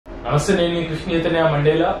నమస్తే, నేను మీ కృష్ణ చైతన్య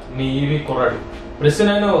మండేలా, మీ ఈవీ కుర్రాడు. ప్రస్తుతం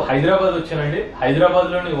నేను హైదరాబాద్ వచ్చానండి. హైదరాబాద్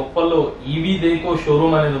లోని ఉప్పల్లో EVdekho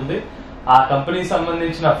షోరూమ్ అనేది ఉంది. ఆ కంపెనీకి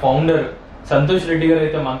సంబంధించిన ఫౌండర్ సంతోష్ రెడ్డి గారు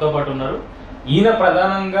అయితే మనతో పాటు ఉన్నారు. ఈయన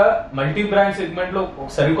ప్రధానంగా మల్టీ బ్రాండ్ సెగ్మెంట్ లో ఒక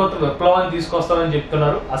సరికొత్త విప్లవాన్ని తీసుకొస్తామని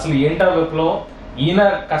చెప్తున్నారు. అసలు ఏంటా విప్లవం, ఈయన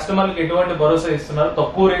కస్టమర్లకు ఎటువంటి భరోసా ఇస్తున్నారు,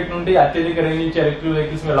 తక్కువ రేట్ నుండి అత్యధిక రేంజ్ నుంచి ఎలక్ట్రిక్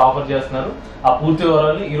వెహికల్స్ మీద ఆఫర్ చేస్తున్నారు, ఆ పూర్తి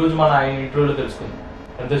వివరాలు ఈ రోజు మన ఆయన ఇంటర్వ్యూలో తెలుసుకుందాం.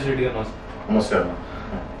 సంతోష్ రెడ్డి గారు నమస్కారం.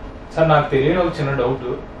 సార్, నాకు తెలియని ఒక చిన్న డౌట్.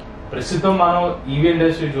 ప్రస్తుతం మనం ఈవీ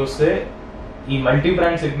ఇండస్ట్రీ చూస్తే ఈ మల్టీ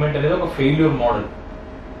బ్రాండ్ సెగ్మెంట్ అనేది ఒక ఫెయిల్యూర్ మోడల్.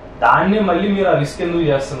 దాన్నే మళ్ళీ మీరు ఆ రిస్క్ ఎందుకు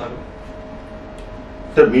చేస్తున్నారు?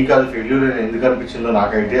 మీకు అది ఫెయిల్యూర్ ఎందుకు అనిపించిందో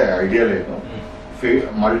నాకు ఐడియా లేదు.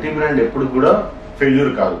 మల్టీ బ్రాండ్ ఎప్పుడు కూడా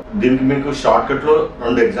ఫెయిల్యూర్ కాదు. దీనికి మీకు షార్ట్ కట్ లో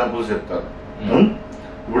 2 ఎగ్జాంపుల్స్ చెప్తారు.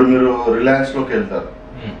 ఇప్పుడు మీరు రిలయన్స్ లోకి వెళ్తారు.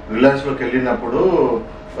 రిలయన్స్ లోకి వెళ్ళినప్పుడు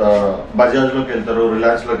బజాజ్ లోకి వెళ్తారు,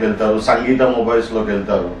 రిలయన్స్ లోకి వెళ్తారు, సంగీత మొబైల్స్ లోకి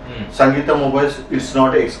వెళ్తారు. సంగీత mobiles it's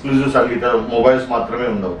not exclusive Sangeetha mobiles మాత్రమే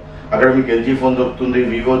ఉండవు. అక్కడ మీకు LG ఫోన్ దొరుకుతుంది,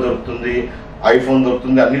 వివో దొరుకుతుంది, ఐఫోన్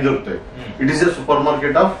దొరుకుతుంది, అన్ని దొరుకుతాయి. It is a super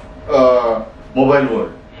market of mobile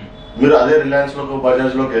world. మీరు అదే రిలయన్స్ లోకి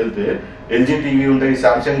బజాజ్ లోకి వెళ్తే LG టీవీ ఉంటాయి,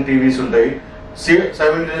 సామ్సంగ్ టీవీస్ ఉంటాయి.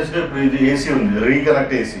 సైమల్టేనియస్ గా ఇప్పుడు ఇది ఏసీ ఉంది,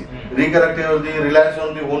 రీకనెక్ట్ ఏసీ. రీకనెక్ట్ ఉంది, రిలయన్స్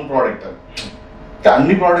ఉంది ఓన్ ప్రోడక్ట్.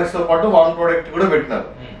 అన్ని ప్రోడక్ట్స్ తో పాటు వన్ ప్రోడక్ట్ కూడా పెట్టినారు.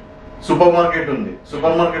 సూపర్ మార్కెట్ ఉంది,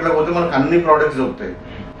 సూపర్ మార్కెట్ లో పోతే మనకు అన్ని ప్రోడక్ట్స్ దొరుకుతాయి.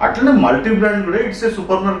 అట్లనే మల్టీ బ్రాండ్ కూడా it's a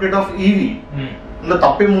super market of EV. ఇంకా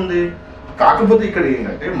తప్పేముంది? కాకపోతే ఇక్కడ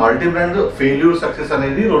ఏంటంటే మల్టీ బ్రాండ్ ఫెయిల్యూర్ సక్సెస్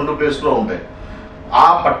అనేది 2 ప్లేస్ లో ఉంటాయి. ఆ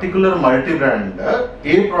పర్టికులర్ మల్టీ బ్రాండ్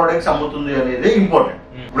ఏ ప్రోడక్ట్స్ అమ్ముతుంది అనేది ఇంపార్టెంట్.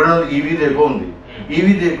 ఇప్పుడు EVdekho ఉంది,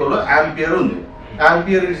 EVdekhoలో ఆంపియర్ ఉంది.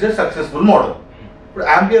 Ampere is a successful model. ఇప్పుడు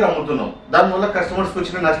ఆంపియర్ అమ్ముతున్నాం, దానివల్ల కస్టమర్స్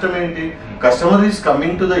వచ్చిన నష్టం ఏంటి? Customer is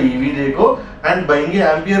coming to the EVdekho and buying A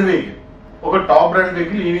ampere vehicle. ఒక top brand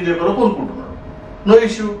vehicle EVdekhoలో కొనుక్కుంటున్నాడు, no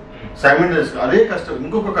issue. Simultaneous అదే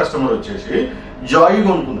ఇంకొక కస్టమర్ వచ్చేసి జాయ్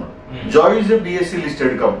కొనుక్కున్నాడు. Joy is a BSE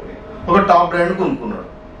listed company, ఒక టాప్ బ్రాండ్ కొనుక్కున్నాడు.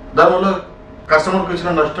 దానివల్ల కస్టమర్ కి వచ్చిన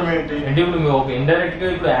నష్టం ఏంటి? అంటే ఇప్పుడు ఒక ఇండైరెక్ట్ గా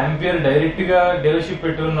ఇప్పుడు ఆంపియర్ డైరెక్ట్ గా డీలర్షిప్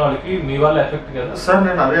పెట్టుకున్న వాళ్ళకి మీ వాళ్ళ ఎఫెక్ట్ కదా సార్.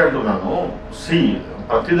 నేను అదే అంటున్నాను.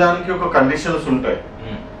 ప్రతిదానికి ఒక కండిషన్స్ ఉంటాయి.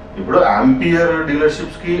 ఇప్పుడు ఆంపియర్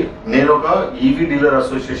డీలర్షిప్స్ కి నేను ఒక ఈవీ డీలర్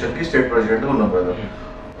అసోసియేషన్ కి స్టేట్ ప్రెసిడెంట్ ఉన్నా బ్రదర్.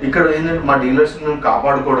 ఇక్కడ ఏంటంటే మా డీలర్స్ మేము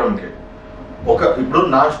కాపాడుకోవడానికి ఇప్పుడు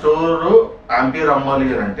నా స్టోర్ ఆంపియర్ అమ్మాలి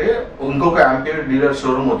అని అంటే ఇంకొక ఆంపియర్ డీలర్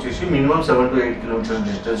షోరూమ్ వచ్చేసి మినిమం 7 to 8 కిలోమీటర్స్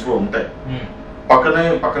డిస్టెన్స్ లో ఉంటాయి.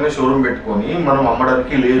 పక్కనే షోరూమ్ పెట్టుకొని మనం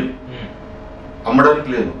అమ్మడానికి లేదు.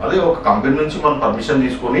 అదే ఒక కంపెనీ నుంచి మనం పర్మిషన్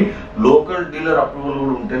తీసుకొని లోకల్ డీలర్ అప్రూవల్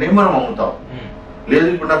కూడా ఉంటేనే మనం అమ్ముతాం. లేదు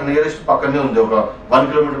ఇప్పుడు నాకు నియరెస్ట్ పక్కనే ఉంది, ఒక 1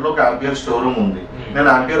 కిలోమీటర్ లో ఒక ఆంపియర్ షోరూమ్ ఉంది, నేను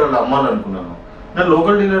ఆంపియర్ వాళ్ళు అమ్మాలనుకున్నాను, నేను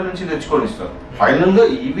లోకల్ డీలర్ నుంచి తెచ్చుకొని ఇస్తాను. ఫైనల్ గా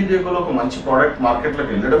EVdekhoలో ఒక మంచి ప్రోడక్ట్ మార్కెట్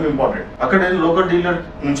లోకి వెళ్ళడం ఇంపార్టెంట్. అక్కడ నేను లోకల్ డీలర్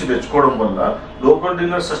నుంచి తెచ్చుకోవడం వల్ల లోకల్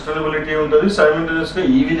డీలర్ సస్టైనబిలిటీ ఉంటుంది, సైమల్టేనియస్ గా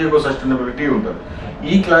EVdekho సస్టైనబిలిటీ ఉంటుంది.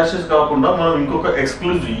 ఈ క్లాషెస్ కాకుండా మనం ఇంకొక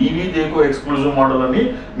ఎక్స్క్లూజివ్ EVdekho ఎక్స్క్లూజివ్ మోడల్ అని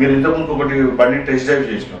మీరు ఇంతకుముందు ఒకటి బండి టెస్ట్ డ్రైవ్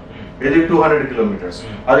చేసినాం, ఇది 200 కిలోమీటర్స్.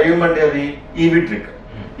 అది ఏమంటే అది EVట్రిక్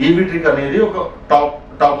అనేది ఒక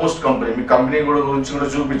టాప్ మోస్ట్ కంపెనీ. మీ కంపెనీ గురించి కూడా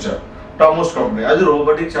చూపించారు. టాప్ మోస్ట్ కంపెనీ అది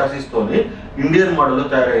రోబోటిక్ చాసిస్ తోని ఇండియన్ మోడల్ లో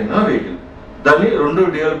తయారైన వెహికల్. దాన్ని 2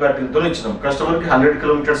 డ్యూయల్ బ్యాటరీతో ఇచ్చినాం. కస్టమర్ కి 100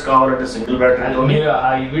 కిలోమీటర్స్ కావాలంటే సింగిల్ బ్యాటరీతో.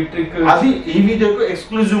 అది EVdekho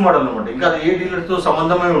ఎక్స్క్లూజివ్ మోడల్ అనమాట. ఇంకా అది ఏ డీలర్ తో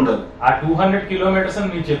సంబంధమే ఉండదు. ఆ 200 కిలోమీటర్స్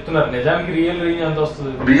అని మీరు చెప్తున్నారు, నిజానికి రియల్ రేంజ్ ఎంత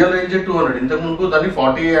వస్తుంది? Real range 200. ఇంతకు ముందు దాన్ని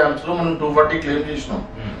 40 amps లో మనం 240 క్లెయిమ్ చేసినాం.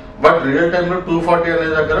 బట్ రియల్ టైమ్ లో 240 అనే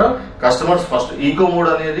దగ్గర కస్టమర్స్ ఫస్ట్ ఈకో మోడ్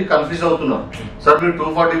అనేది కన్ఫ్యూజ్ అవుతున్నారు. సార్ మీరు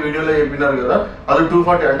 240 వీడియోలో చెప్పినారు కదా, అది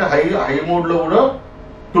 240 అంటే హై మోడ్ లో కూడా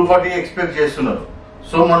 240 ఎక్స్పెక్ట్ చేస్తున్నారు.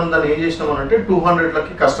 సో మనం దాన్ని ఏం చేసినామనంటే 200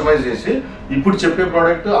 లకి కస్టమైజ్ చేసి ఇప్పుడు చెప్పే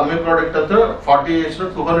ప్రోడక్ట్ అమ్మే ప్రోడక్ట్ అంతా 40 years లో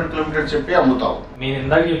 200 కిలోమీటర్స్ చెప్పి అమ్ముతాం. నేను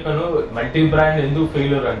ఇందాక చెప్పాను మల్టీ బ్రాండ్ ఎందుకు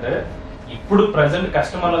ఫెయిల్యూర్ అంటే, ఇప్పుడు ప్రెసెంట్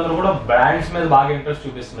కస్టమర్లు అందరూ కూడా బ్రాండ్స్ మీద బాగా ఇంట్రెస్ట్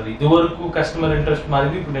చూపిస్తున్నారు. ఇది వరకు కస్టమర్ ఇంట్రెస్ట్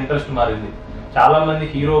మారింది, ఇప్పుడు ఇంట్రెస్ట్ మారింది. చాలా మంది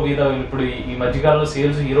హీరో వీదా, ఇప్పుడు ఈ మధ్యకాలంలో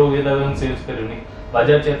సేల్స్ హీరో వీదా సేల్స్ పెరిగినాయి,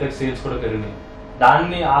 బజాజ్ చేతకి సేల్స్ కూడా పెరిగినాయి.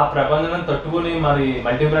 దాన్ని ఆ ప్రబంధనం తట్టుకుని మరి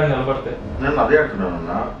మల్టీ బ్రాండ్ నిలబడతాయి. నేను అదే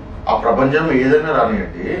అంటున్నాను, ఆ ప్రపంచం ఏదైనా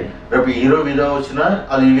రానియండి, రేపు హీరో వీదా వచ్చినా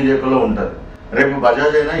అది EVdekhoలో ఉంటది. రేపు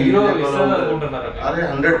బజాజ్ అయినా అదే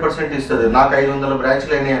 100% ఇస్తుంది. నాకు 500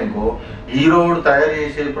 బ్రాంచ్లు అయినాయి అనుకో, హీరో తయారు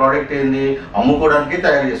చేసే ప్రోడక్ట్ ఏంది అమ్ముకోవడానికి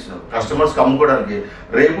తయారు చేస్తున్నారు, కస్టమర్స్ కి అమ్ముకోవడానికి.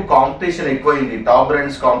 రేపు కాంపిటీషన్ ఎక్కువైంది, టాప్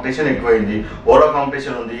బ్రాండ్స్ కాంపిటీషన్ ఎక్కువైంది. ఓలా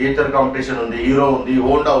కాంపిటీషన్ ఉంది, ఏథర్ కాంపిటీషన్ ఉంది, హీరో ఉంది,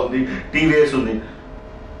 హోండా ఉంది, TVS ఉంది.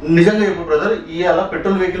 నిజంగా చెప్పు బ్రదర్, ఇవాళ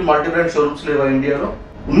petrol vehicle multi brand showrooms లేవా ఇండియాలో?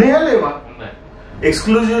 ఉన్నాయా లేవా?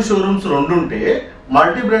 ఎక్స్క్లూజివ్ షోరూమ్స్ 2 ఉంటే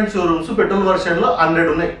multi brand showrooms petrol version లో 100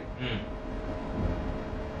 ఉన్నాయి.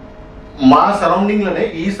 మా సరౌండింగ్ లోనే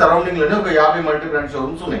ఒక 50 మల్టీ బ్రాండ్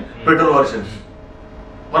షోరూమ్స్ ఉన్నాయి పెట్రోల్ వర్షన్స్.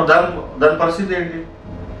 మరి దాని పరిస్థితి ఏంటి?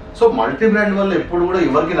 సో మల్టీ బ్రాండ్ వల్ల ఎప్పుడు కూడా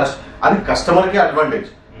ఎవరికి నష్టం, అది కస్టమర్ కి అడ్వాంటేజ్.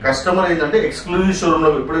 కస్టమర్ ఏంటంటే ఎక్స్క్లూజివ్ షోరూమ్ లో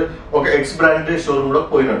ఇప్పుడు ఒక ఎక్స్ బ్రాండ్ షోరూమ్ లో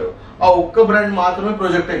పోయినాడు, ఆ ఒక్క బ్రాండ్ మాత్రమే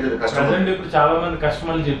ప్రొజెక్ట్ అవుతుంది కస్టమర్. ఇప్పుడు చాలా మంది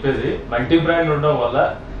కస్టమర్లు చెప్పేది మల్టీ బ్రాండ్ ఉండడం వల్ల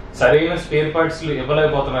సరైన స్పేర్ పార్ట్స్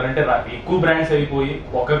ఇవ్వలేకపోతున్నారు, అంటే ఎక్కువ బ్రాండ్స్ అయిపోయి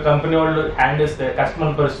ఒక కంపెనీ వాళ్ళు హ్యాండ్ ఇస్తే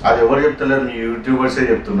కస్టమర్ పరిస్థితి. అది ఎవరు చెప్తున్నారు? మీ యూట్యూబర్సే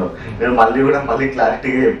చెప్తున్నారు. నేను మళ్ళీ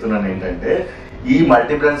క్లారిటీగా చెప్తున్నాను ఏంటంటే ఈ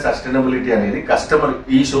మల్టీ బ్రాండ్ సస్టైనబిలిటీ అనేది కస్టమర్,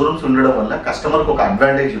 ఈ షోరూమ్స్ ఉండడం వల్ల కస్టమర్ కు ఒక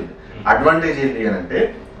అడ్వాంటేజ్ ఉంది. అడ్వాంటేజ్ ఏంటి అని అంటే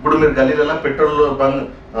ఇప్పుడు మీరు గల్లీలలో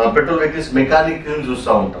పెట్రోల్ వెహికల్స్ మెకానిక్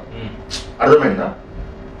చూస్తూ ఉంటాం, అర్థమైందా?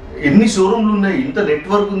 ఎన్ని షోరూమ్లు ఉన్నాయి, ఇంత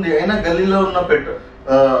నెట్వర్క్ ఉంది, అయినా గల్లీలో ఉన్న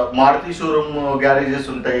మారుతి షోరూమ్ గ్యారేజెస్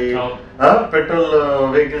ఉంటాయి, పెట్రోల్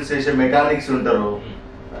వెహికల్స్ చేసే మెకానిక్స్ ఉంటారు.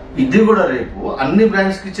 ఇది కూడా రేపు అన్ని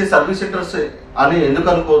బ్రాండ్స్ కి ఇచ్చే సర్వీస్ సెంటర్స్ అని ఎందుకు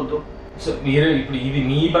అనుకోవద్దు? మీరు ఇప్పుడు ఇది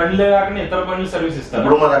మీ బండ్లే కాకుండా ఇతర బండ్లు సర్వీస్ ఇస్తారు.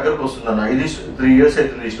 ఇప్పుడు మా దగ్గరకు వస్తుందన్న, ఇది 3 years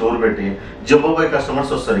అవుతుంది స్టోర్ పెట్టి. జంబోబాయ్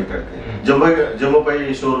కస్టమర్స్ వస్తారు ఇక్కడికి. జంబోబాయ్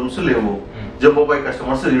షోరూమ్స్ లేవు, జంబోబాయ్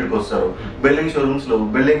కస్టమర్స్ ఇక్కడికి వస్తారు. బెల్లింగ్ షోరూమ్స్ లేవు,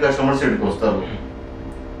 బెల్లింగ్ కస్టమర్స్ ఇక్కడికి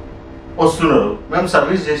వస్తున్నారు. మేము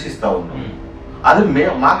సర్వీస్ చేసి ఇస్తా ఉన్నాం. అది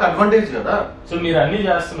మాకు అడ్వాంటేజ్ కదా. సో మీరు అన్ని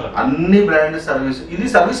చేస్తున్నారు, అన్ని బ్రాండ్ సర్వీస్. ఇది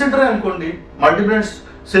సర్వీస్ సెంటర్ అనుకోండి, మల్టీ బ్రాండ్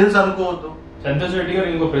సేల్స్ అనుకోవద్దు. సంతోష్ రెడ్డి గారు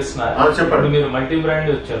ఇంకో ప్రశ్న, చెప్పండి. మీరు మల్టీ బ్రాండ్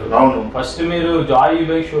వచ్చారు, అవును. ఫస్ట్ మీరు జాయ్ ఈ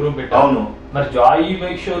బైక్ షోరూమ్ పెట్టారు, అవును. మరి జాయ్ ఈ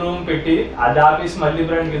బైక్ షోరూమ్ పెట్టి అది ఆపేసి మల్టీ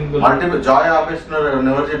బ్రాండ్ మల్టీ జాయ్ ఆపేస్తున్నారు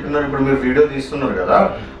ఎవరు చెప్పినారు? ఇప్పుడు మీరు వీడియో తీస్తున్నారు కదా,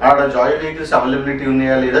 అక్కడ జాయ్ వెహికల్స్ అవైలబిలిటీ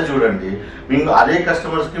ఉన్నాయా లేదా చూడండి. మీకు అదే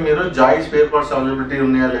కస్టమర్స్ కి మీరు జాయ్ స్పేర్ పార్ట్స్ అవైలబిలిటీ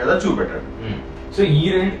ఉన్నాయా లేదా చూపెట్టండి. సో ఈ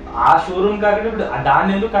ఆ షోరూమ్ కాకుండా ఇప్పుడు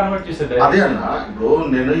దాన్ని ఎందుకు కన్వర్ట్ చేస్తారు? అదే అన్న, ఇప్పుడు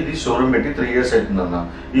నేను ఇది షోరూమ్ పెట్టి 3 years అవుతుంది అన్న.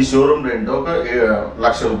 ఈ షోరూమ్ రెంట్ ఒక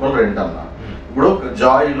 1,00,000 రూపాయలు రెంట్ అన్న. ఇప్పుడు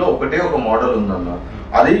జాయ్ లో ఒక మోడల్ ఉందన్న,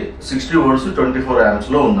 అది 60 volts 24 amps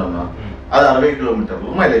లో ఉందన్న. అది 60 kilometers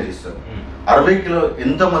మైలేజ్ ఇస్తుంది. 60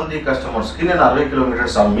 ఎంత మంది కస్టమర్స్ కి నేను 60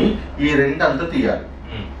 kilometers అమ్మి ఈ రెంట్ అంతా తీయాలి?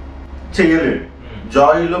 చెయ్యలేదు.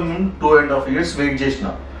 జాయ్ లో మేము 2.5 years వెయిట్ చేసిన.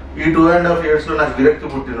 ఈ 2.5 years లో నాకు విరక్తి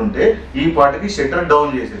పుట్టినుంటే ఈ పాటికి షట్టర్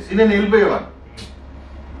డౌన్ చేసేసి నేను వెళ్ళిపోయేవాను.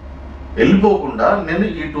 వెళ్ళిపోకుండా నేను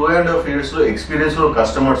ఈ 2.5 years లో ఎక్స్పీరియన్స్ లో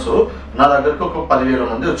కస్టమర్స్ నా దగ్గరకు ఒక 10,000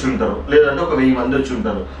 మంది వచ్చి ఉంటారు, లేదంటే ఒక 1000 మంది వచ్చి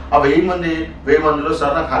ఉంటారు. ఆ 1000 మందిలో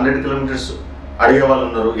సార్ నాకు 100 kilometers అడిగే వాళ్ళు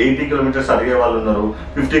ఉన్నారు, 80 kilometers అడిగే వాళ్ళు ఉన్నారు,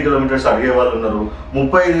 50 kilometers అడిగే వాళ్ళు ఉన్నారు.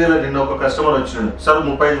 35,000 నిన్న ఒక కస్టమర్ వచ్చినాడు, సార్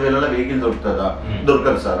 35,000 వెహికల్ దొరుకుతుందా?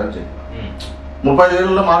 దొరకదు సార్ అని చెప్పి.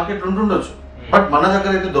 35,000 మార్కెట్ ఉంటుండొచ్చు, బట్ మన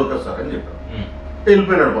దగ్గర అయితే దొరకదు సార్ అని చెప్పారు.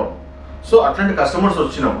 వెళ్ళిపోయినాడు బాబు. సో అట్లాంటి కస్టమర్స్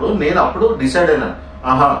వచ్చినప్పుడు నేను అప్పుడు డిసైడ్ అయినా,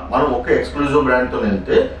 మనం ఒక ఎక్స్క్లూజివ్ బ్రాండ్ తో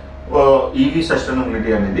వెళ్తే ఈవీ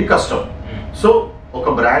సస్టైనబిలిటీ అనేది కష్టం. సో ఒక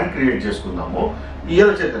బ్రాండ్ క్రియేట్ చేసుకుందాము.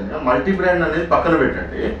 ఇయర్ చైతన్య మల్టీ బ్రాండ్ అనేది పక్కన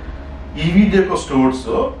పెట్టండి. EVdekho స్టోర్స్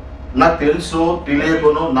నాకు తెలుసో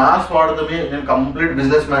తెలియకనో నా స్వార్థమే, నేను కంప్లీట్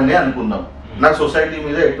బిజినెస్ మ్యాన్ అనుకుందాం. నాకు సొసైటీ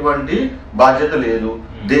మీద ఎటువంటి బాధ్యత లేదు,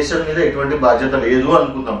 దేశం మీద ఎటువంటి బాధ్యత లేదు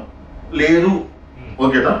అనుకుందాం. లేదు,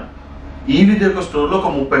 ఓకేనా? EVdekho స్టోర్ లో ఒక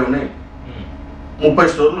 30 ఉన్నాయి,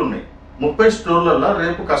 30 స్టోర్లు ఉన్నాయి. 30 స్టోర్లలో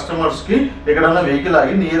రేపు కస్టమర్స్ కి ఎక్కడన్నా వెహికల్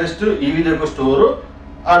ఆగి నియరెస్ట్ EVdekho స్టోర్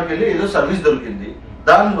ఆడికెళ్ళి ఏదో సర్వీస్ దొరికింది,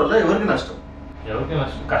 దానివల్ల ఎవరికి నష్టం?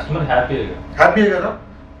 కస్టమర్ హ్యాపీ కదా.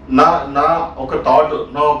 నా ఒక థాట్,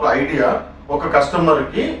 నా ఒక ఐడియా, ఒక కస్టమర్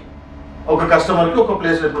కి ఒక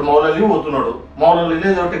ప్లేస్, ఇప్పుడు మౌలల్లి పోతున్నాడు, మౌలల్లి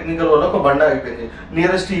ఏదో టెక్నికల్ వల్ల ఒక బండి అయిపోయింది,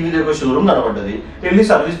 నియరెస్ట్ EVdekho షోరూమ్ కనబడ్డది, వెళ్ళి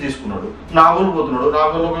సర్వీస్ తీసుకున్నాడు. నాగోలు పోతున్నాడు,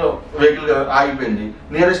 నాగోలు ఒక వెహికల్ ఆగిపోయింది,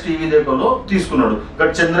 నియరెస్ట్ EVdekhoలో తీసుకున్నాడు. ఇక్కడ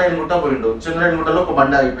చంద్రాయనగుట్ట పోయిండు, చంద్రాయనగుట్టలో ఒక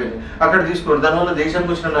బండి ఆగిపోయింది, అక్కడ తీసుకున్నాడు. దానివల్ల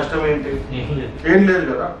దేశానికి వచ్చిన నష్టం ఏంటి? ఏం లేదు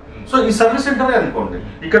కదా. సో ఈ సర్వీస్ సెంటరే అనుకోండి,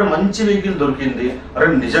 ఇక్కడ మంచి వెహికల్ దొరికింది, అరే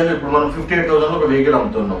నిజంగా ఇప్పుడు మనం 58,000 ఒక వెహికల్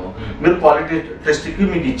అమ్ముతున్నాము, మీరు క్వాలిటీ టెస్ట్ కి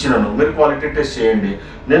మీకు ఇచ్చినాను, మీరు క్వాలిటీ టెస్ట్ చేయండి.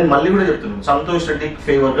 నేను మళ్ళీ కూడా చెప్తున్నాను, సంతోష్ రెడ్డి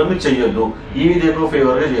ఫేవర్ గా మీరు చెయ్యొద్దు, EVdekho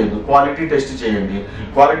ఫేవర్ గా చేయొద్దు, క్వాలిటీ టెస్ట్ చేయండి.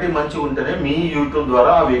 క్వాలిటీ మంచిగా ఉంటేనే మీ యూట్యూబ్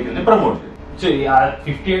ద్వారా ఆ వెహికల్ ని ప్రమోట్ చేయండి.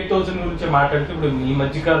 58,000 గురించి మాట్లాడితే ఇప్పుడు ఈ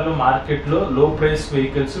మధ్య కాలంలో మార్కెట్ లో లో ప్రైస్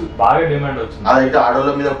వెహికల్స్ బాగా డిమాండ్ వచ్చింది. అదైతే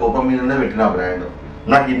ఆడోళ్ళ మీద కోపం మీదనే పెట్టిన బ్రాండ్.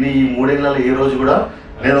 నాకు ఈ 3 ఏళ్లలో ఏ రోజు కూడా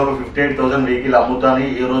నేను ఒక 58,000 వెహికల్ అమ్ముతాను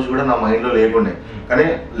ఏ రోజు కూడా నా మైండ్ లో లేకుండే, కానీ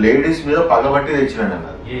లేడీస్ మీద పగబట్టి తెచ్చినాడు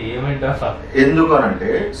అన్నది. ఎందుకు అనంటే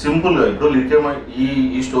సింపుల్ గా, ఇప్పుడు లిథియం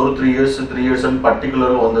ఈ స్టోర్ 3 years అని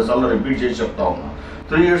పర్టికులర్ 100 సార్లు రిపీట్ చేసి చెప్తా ఉన్నా.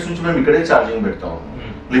 3 years నుంచి మేము ఇక్కడే ఛార్జింగ్ పెడతా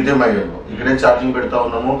ఉన్నాము, లిథియం అయ్యంలో ఇక్కడే ఛార్జింగ్ పెడతా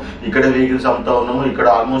ఉన్నాము, ఇక్కడే వెహికల్స్ అమ్ముతా ఉన్నాము. ఇక్కడ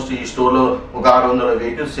ఆల్మోస్ట్ ఈ స్టోర్ లో ఒక 600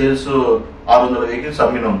 వెహికల్స్ సేల్స్, 600 వెహికల్స్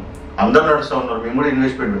అమ్మినాం. అందరు నడుస్తూ ఉన్నారు, మేము కూడా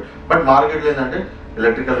ఇన్వెస్ట్మెంట్. బట్ మార్కెట్ లో ఏంటంటే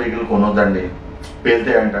ఎలక్ట్రికల్ వెహికల్ కొనొద్దండి,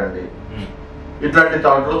 పేలితే అంటండి, ఇట్లాంటి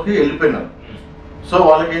థాట్ లోకి వెళ్ళిపోయినారు. సో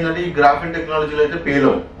వాళ్ళకి ఏంటంటే ఈ గ్రాఫిన్ టెక్నాలజీలో అయితే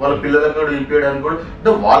పేలో వాళ్ళ పిల్లలకు కూడా ఇప్పించడానికి కూడా అంటే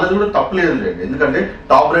వాళ్ళది కూడా తప్పలేదు లేండి. ఎందుకంటే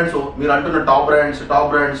టాప్ బ్రాండ్స్ మీరు అంటున్న టాప్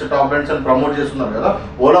బ్రాండ్స్ అని ప్రమోట్ చేస్తున్నారు కదా,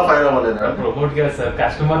 ఓలా ఫైర్ అవ్వలేదా?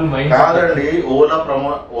 కాదండి,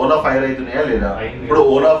 ఓలా ఫైర్ అవుతున్నాయా లేదా? ఇప్పుడు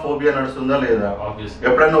ఓలా ఫోబియా నడుస్తుందా లేదా?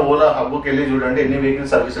 ఎప్పుడైనా ఓలా హబ్కి వెళ్ళి చూడండి ఎన్ని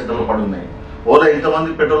వెహికల్ సర్వీస్ సెంటర్ లో పడి ఉన్నాయి. ఓలా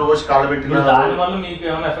ఎంతమంది పెట్రోల్ పోసి కాలబెట్టినా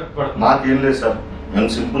మాకేం లేదు సార్. మేము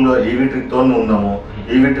సింపుల్ గా ఈవీ ట్రిక్ తో ఉన్నాము.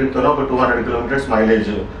 ఈవీ ట్రిక్ తో ఒక 200 కిలోమీటర్స్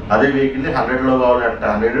మైలేజ్, అదే వెహికల్ ని 100 లో కావాలంటే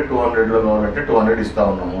 100, 200 లో కావాలంటే 200 ఇస్తా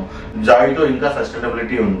ఉన్నాము. జాయ్ తో ఇంకా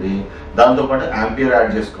సస్టైనబిలిటీ ఉంది. దాంతో పాటు యాంపియర్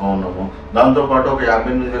యాడ్ చేసుకో ఉన్నాము. దాంతో పాటు ఒక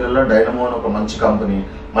 58,000 డైనమో అని ఒక మంచి కంపెనీ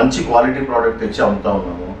మంచి క్వాలిటీ ప్రోడక్ట్ తెచ్చి అమ్ముతా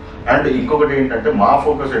ఉన్నాము. అండ్ ఇంకొకటి ఏంటంటే మా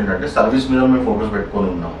ఫోకస్ ఏంటంటే సర్వీస్ మీద మేము ఫోకస్ పెట్టుకొని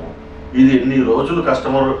ఉన్నాము. ఇది ఎన్ని రోజులు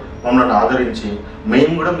కస్టమర్ మమ్మల్ని ఆదరించి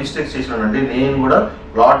మేము కూడా మిస్టేక్స్ చేసినానండి. నేను కూడా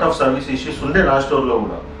లాట్ ఆఫ్ సర్వీస్ ఇష్యూస్ ఉండే నా స్టోర్ లో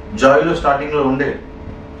కూడా, జాయ్ లో స్టార్టింగ్ లో ఉండే.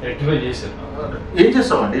 ఏం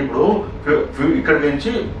చేస్తామండి, ఇప్పుడు ఇక్కడికి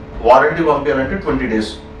నుంచి వారంటీ పంపించాలంటే 20 days.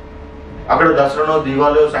 అక్కడ దసరానో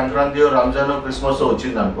దివాళీ సంక్రాంతి రంజాన్ క్రిస్మస్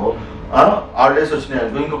వచ్చింది అనుకో, హాలిడేస్ వచ్చినాయి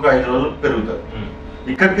అనుకో, ఇంకొక 5 రోజులు పెరుగుతారు.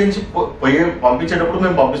 ఇక్కడికి నుంచి పంపించేటప్పుడు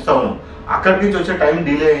మేము పంపిస్తా ఉన్నాం. అక్కడికి నుంచి వచ్చే టైం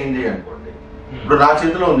డిలే అయింది అనుకోండి, ఇప్పుడు నా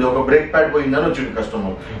చేతిలో ఉంది ఒక బ్రేక్ ప్యాడ్ పోయిందని వచ్చింది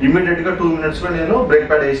కస్టమర్, ఇమీడియట్ గా 2 minutes లో నేను బ్రేక్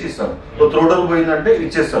ప్యాడ్ వేసి ఇస్తాను. థ్రోటల్ పోయిందంటే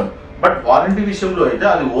ఇచ్చేస్తాను. బట్ వారంటీ విషయంలో అయితే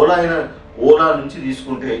అది ఓలా నుంచి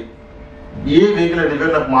తీసుకుంటే ఏ వెహికల్ అయినా,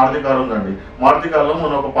 నాకు మారుతి కార్ ఉందండి, మారుతి కార్లో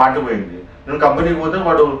మొన్న ఒక పార్ట్ పోయింది, నేను కంపెనీకి పోతే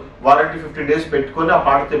వాడు వారంటీ 15 days పెట్టుకొని ఆ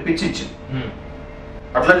పార్ట్ తెప్పించి ఇచ్చింది.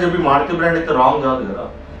 అట్లా చెప్పి మారుతి బ్రాండ్ అయితే రాంగ్ కాదు కదా.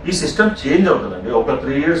 ఈ సిస్టమ్ చేంజ్ అవుతుందండి. ఒక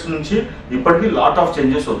 3 years నుంచి ఇప్పటికీ లాట్ ఆఫ్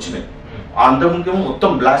చేంజెస్ వచ్చినాయి. అంతకుముందు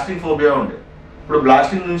మొత్తం బ్లాస్టింగ్ ఫోబియా ఉండే, ఇప్పుడు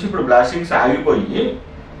బ్లాస్టింగ్ నుంచి ఇప్పుడు బ్లాస్టింగ్స్ ఆగిపోయి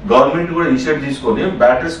గవర్నమెంట్ కూడా ఇనిషియేట్ తీసుకొని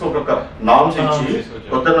బ్యాటరీస్ కి ఒక నామ్స్ ఇచ్చి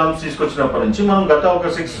కొత్త నామ్స్ తీసుకొచ్చినప్పటి నుంచి మనం గత ఒక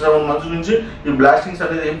 6-7 months నుంచి ఈ బ్లాస్టింగ్స్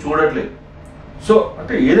అనేది ఏం చూడట్లేదు. సో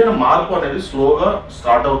అంటే ఏదైనా మార్పు అనేది స్లోగా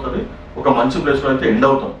స్టార్ట్ అవుతుంది. ఒక మంచి ప్లేస్ లో అయితే ఎండ్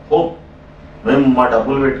అవుతాం. హోప్ మేము మా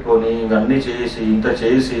డబ్బులు పెట్టుకొని ఇవన్నీ చేసి ఇంత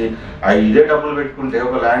చేసి ఇదే డబ్బులు పెట్టుకుంటే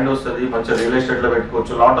ఒక ల్యాండ్ వస్తుంది, మంచి రియల్ ఎస్టేట్ లో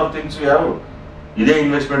పెట్టుకోవచ్చు. లాట్ ఆఫ్ థింగ్స్ ఇదే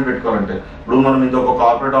ఇన్వెస్ట్మెంట్ పెట్టుకోవాలంటే ఇప్పుడు మనం ఇది ఒక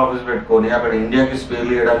కార్పొరేట్ ఆఫీస్ పెట్టుకొని అక్కడ ఇండియాకి స్పేర్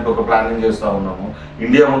చేయడానికి ఒక ప్లానింగ్ చేస్తా ఉన్నాము.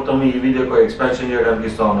 ఇండియా మొత్తం EVdekho ఎక్స్పాన్షన్ చేయడానికి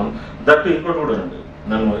ఇస్తా ఉన్నాము. దట్ ఇంకోటి కూడా అండి,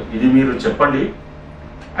 నన్ను ఇది మీరు చెప్పండి,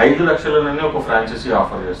 5 లక్షలనే ఒక ఫ్రాంచైజీ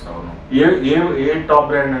ఆఫర్ చేస్తా ఉన్నాం. ఏ టాప్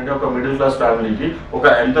బ్రాండ్ అంటే ఒక మిడిల్ క్లాస్ ఫ్యామిలీకి ఒక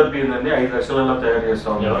ఎంటర్ప్రీనర్ అని 5 లక్షలలో తయారు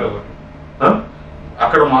చేస్తా ఉన్నాం.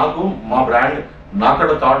 అక్కడ మా బ్రాండ్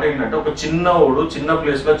నాకడ థాట్ ఏంటంటే ఒక చిన్న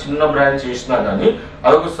ప్లేస్ లో చిన్న బ్రాంచ్ చేసినా కానీ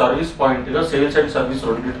అదొక సర్వీస్ పాయింట్ గా సేల్స్ అండ్ సర్వీస్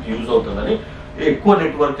రెండింటికి యూజ్ అవుతుందని, ఎక్కువ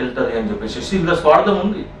నెట్వర్క్ వెళ్తుంది అని చెప్పేసి ఇంత స్వార్థం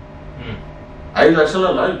ఉంది. 5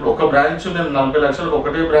 లక్షలలో ఇప్పుడు ఒక బ్రాంచ్ నేను 40 లక్షలకు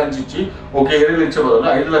ఒకటే బ్రాంచ్ ఇచ్చి ఒక ఏరియాలో ఇచ్చే బదులు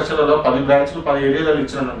 5 లక్షలలో 10 బ్రాంచ్లు 10 ఏరియాలలో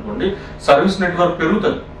ఇచ్చినాను అనుకోండి, సర్వీస్ నెట్వర్క్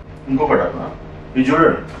పెరుగుతుంది. ఇంకొకటి అన్న, ఇది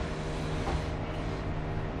చూడండి,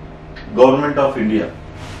 గవర్నమెంట్ ఆఫ్ ఇండియా,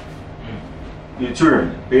 ఇది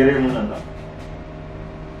చూడండి పేరేముందన్న,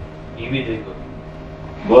 EVdekho.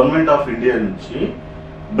 గవర్నమెంట్ ఆఫ్ ఇండియా నుంచి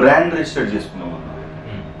బ్రాండ్ రిజిస్టర్ చేసుకున్నాం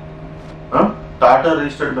అన్న. టాటా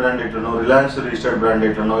రిజిస్టర్డ్ బ్రాండ్ ఎట్లనో, రిలయన్స్ రిజిస్టర్డ్ బ్రాండ్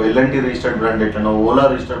ఎట్లనో, LNT రిజిస్టర్డ్ బ్రాండ్ ఎట్లనో, ఓలా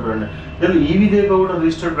రిజిస్టర్డ్ బ్రాండ్, EVdekho కూడా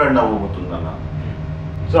రిజిస్టర్డ్ బ్రాండ్ అవ్వబోతుంది అన్న.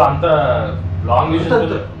 సో అంత లాంగ్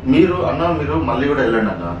మీరు మళ్ళీ కూడా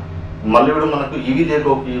వెళ్ళండి అన్న, మళ్ళీ కూడా మనకు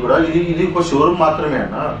EVdekhoకి కూడా ఇది ఒక షోరూమ్ మాత్రమే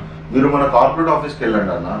అన్న. మీరు మన కార్పొరేట్ ఆఫీస్కి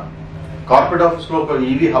వెళ్ళండి అన్న. కార్పొరేట్ ఆఫీస్ లో ఒక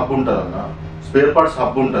EV హబ్ ఉంటుంది అన్న, స్పేర్ పార్ట్స్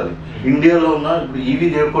హబ్ ఉంటుంది. ఇండియాలో ఉన్న ఇప్పుడు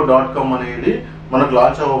EVdekho.com అనేది మనకు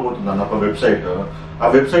లాంచ్ అవ్వబోతుంది అన్న ఒక వెబ్సైట్. ఆ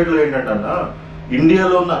వెబ్సైట్ లో ఏంటంటే అన్న,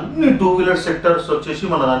 ఇండియాలో ఉన్న అన్ని 2-wheeler సెక్టర్స్ వచ్చేసి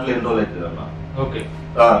మన దాంట్లో ఎన్రోల్ అవుతుంది అన్న.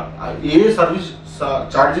 ఏ సర్వీస్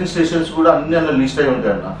ఛార్జింగ్ స్టేషన్స్ కూడా అన్ని అన్న లిస్ట్ అయి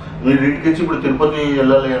ఉంటాయి అన్న. మీరు ఇంటికి ఇప్పుడు తిరుపతి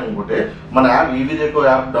వెళ్ళాలి అనుకుంటే మన యాప్ EVdekho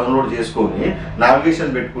యాప్ డౌన్లోడ్ చేసుకొని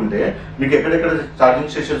నావిగేషన్ పెట్టుకుంటే మీకు ఎక్కడెక్కడ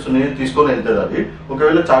ఛార్జింగ్ స్టేషన్స్ ఉన్నాయో తీసుకొని వెళ్తుంది. అది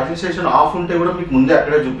ఒకవేళ ఛార్జింగ్ స్టేషన్ ఆఫ్ ఉంటే కూడా మీకు ముందే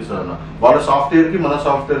అక్కడే చూపిస్తుంది అన్న. వాళ్ళ సాఫ్ట్వేర్ కి మన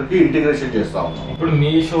సాఫ్ట్వేర్ కి ఇంటిగ్రేషన్ చేస్తా ఉన్నాం. ఇప్పుడు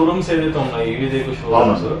మీ షోరూమ్స్ ఏదైతే ఉన్నాయి EVdekho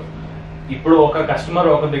షోరూమ్స్, ఇప్పుడు ఒక కస్టమర్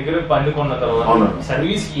ఒక దగ్గర బండి కొన్న తర్వాత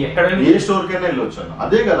సర్వీస్ ఎక్కడైనా ఏ స్టోర్ కైనా వెళ్ళొచ్చు.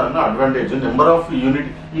 అదే కదా అన్న అడ్వాంటేజ్, నెంబర్ ఆఫ్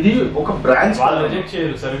యూనిట్. ఇది ఒక బ్రాంచ్ రిజెక్ట్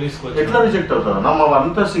చేయరు సర్వీస్. ఎట్లా రిజెక్ట్ అవుతారన్న,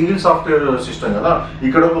 మావంతా సింగిల్ సాఫ్ట్వేర్ సిస్టమ్ కదా.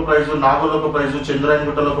 ఇక్కడ ఒక ప్రైజ్, నాగోల్ ఒక ప్రైజ్,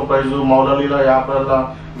 చంద్రాయనగుట్టలో ఒక ప్రైజ్, మౌలాలీలో, యాప్రల,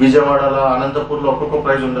 విజయవాడలో, అనంతపూర్ లో ఒక్కొక్క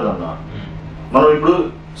ప్రైజ్ ఉండదన్న. మనం ఇప్పుడు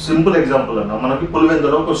సింపుల్ ఎగ్జాంపుల్ అన్న, మనకి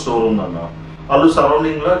పులివెందులో ఒక స్టోర్ ఉందన్న. వాళ్ళు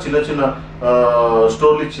సరౌండింగ్ లో చిన్న చిన్న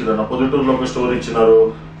స్టోర్లు ఇచ్చినారు అన్న. పొద్దుటూరులో ఒక స్టోర్ ఇచ్చినారు,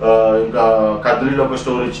 ఇంకా కద్రీలో ఒక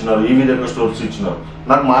స్టోర్ ఇచ్చినారు, EVdekho స్టోర్స్ ఇచ్చినారు.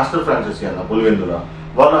 నాకు మాస్టర్ ఫ్రాంచైజీ అన్న పులివెందుల.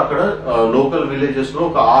 వాళ్ళు అక్కడ లోకల్ విలేజెస్ లో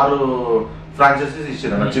ఒక 6 ఫ్రాంచైజీస్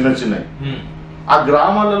ఇచ్చారు చిన్న చిన్నవి. ఆ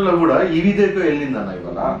గ్రామాలలో కూడా EVdekho వెళ్ళిందన్న.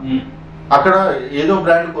 ఇవాళ అక్కడ ఏదో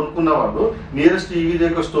బ్రాండ్ కొనుక్కున్న వాళ్ళు నియరెస్ట్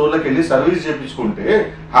EVdekho స్టోర్లకు వెళ్ళి సర్వీస్ చేయించుకుంటే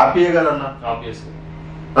హ్యాపీయే కదన్నా.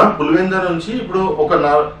 పులివెందుల నుంచి ఇప్పుడు ఒక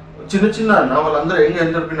చిన్న చిన్న అన్న వాళ్ళందరూ యంగ్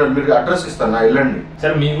ఎంటర్‌ప్రెన్యూర్, మీరు అడ్రస్ ఇస్తాను వెళ్ళండి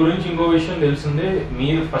సార్. మీ గురించి ఇంకో విషయం తెలిసింది,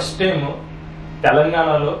 మీరు first time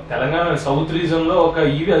Telangana south reason లో ఒక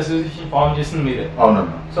ఈవీ అసోసియేషన్ ఫామ్ చేసింది మీరే.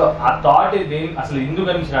 అవునన్నా. సో ఆ థాట్ అసలు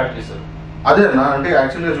ఎందుకని స్టార్ట్ చేశారు? అదే అన్న, అంటే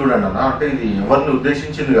యాక్చువల్గా చూడండి అన్న, అంటే ఇది ఎవరిని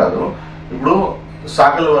ఉద్దేశించింది కాదు. ఇప్పుడు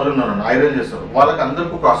సాకల వాళ్ళు ఉన్నారన్న, ఐరన్ చేస్తారు, వాళ్ళకి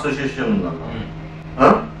అందరికి ఒక అసోసియేషన్ ఉందన్న.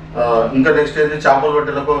 ఇంకా నెక్స్ట్ ఏంటి, చేపల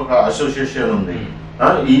బట్టలకు ఒక అసోసియేషన్ ఉంది,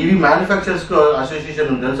 ఈవీ మ్యానుఫ్యాక్చరర్స్ కు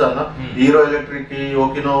అసోసియేషన్ ఉంది తెలుసా అన్న. హీరో ఎలక్ట్రిక్,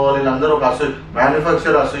 ఓకినోవా, వీళ్ళందరూ ఒక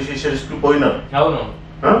మ్యానుఫ్యాక్చర్ అసోసియేషన్స్ కి పోయినారు.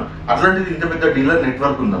 అట్లాంటిది ఇంత పెద్ద డీలర్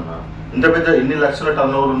నెట్వర్క్ ఉందన్న, ఇంత పెద్ద ఇన్ని లక్షల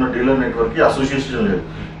టర్న్ ఓవర్ ఉన్న డీలర్ నెట్వర్క్ కి అసోసియేషన్ లేదు.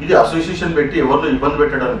 ఇది అసోసియేషన్ పెట్టి ఎవరిని ఇబ్బంది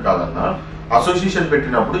పెట్టడానికి కాదన్న. అసోసియేషన్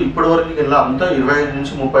పెట్టినప్పుడు ఇప్పటి వరకు ఇలా అంతా 25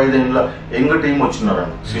 నుంచి 35 ఏళ్ళ యంగ్ టీం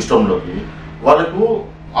వచ్చినారన్న సిస్టమ్ లోకి. వాళ్ళకు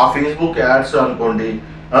ఆ ఫేస్బుక్ యాడ్స్ అనుకోండి,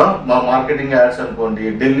 మా మార్కెటింగ్ యాడ్స్ అనుకోండి,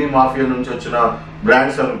 ఢిల్లీ మాఫియా నుంచి వచ్చిన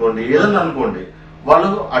బ్రాండ్స్ అనుకోండి, ఏదన్నా అనుకోండి,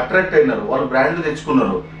 వాళ్ళు అట్రాక్ట్ అయినారు, వాళ్ళు బ్రాండ్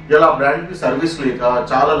తెచ్చుకున్నారు. ఇలా బ్రాండ్ కి సర్వీస్ లేక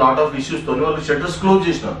చాలా లాట్ ఆఫ్ ఇష్యూస్ తోని వాళ్ళు షట్టర్స్ క్లోజ్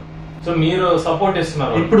చేసినారు. సో మీరు సపోర్ట్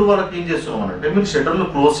చేస్తున్నారు. ఇప్పుడు వాళ్ళకి ఏం చేస్తున్నాం అంటే, మీరు షట్టర్లు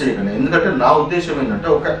క్లోజ్ చేయకండి. ఎందుకంటే నా ఉద్దేశం ఏంటంటే,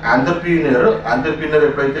 ఒక ఆంటర్‌ప్రెన్యూర్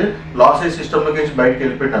ఎప్పుడైతే లాస్ అయ్యే సిస్టమ్ లోకి బయటకు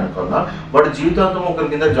వెళ్ళిపోయాడు అనుకున్నా, వాడు జీవితాంతం ఒకరి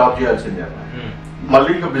కింద జాబ్ చేయాల్సిందే అన్న. మళ్ళీ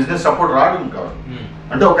ఇంకా బిజినెస్ సపోర్ట్ రాడు ఇంకా.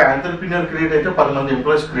 అంటే ఒక ఆంటర్‌ప్రెన్యూర్ క్రియేట్ అయితే 10 మంది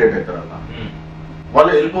ఎంప్లాయీస్ క్రియేట్ అవుతారన్న.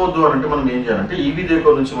 వాళ్ళు వెళ్ళిపోవద్దు అని అంటే మనం ఏం చేయాలంటే,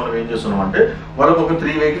 EVdekho నుంచి మనం ఏం చేస్తున్నాం అంటే, వాళ్ళకి ఒక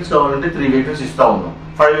 3 వెహికల్స్ కావాలంటే 3 వెహికల్స్ ఇస్తా ఉన్నాం,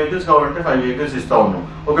 5 వెహికల్స్ కావాలంటే 5 వెహికల్స్ ఇస్తా ఉన్నాం.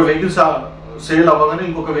 ఒక వెహికల్ సేల్ అవ్వగానే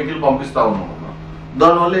ఇంకొక వెహికల్ పంపిస్తా ఉన్నాం అన్న.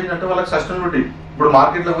 దానివల్ల ఏంటంటే వాళ్ళకి సస్టైనబిలిటీ. ఇప్పుడు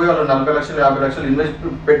మార్కెట్ లో పోయి వాళ్ళు 40 లక్షలు 50 లక్షలు ఇన్వెస్ట్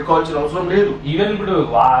పెట్టుకోవాల్సిన అవసరం లేదు. ఈవెన్ ఇప్పుడు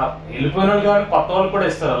వెళ్ళిపోయిన వాళ్ళు కొత్త వాళ్ళు కూడా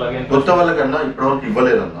ఇస్తారు. అలాగే కొత్త వాళ్ళకన్నా ఇప్పటివరకు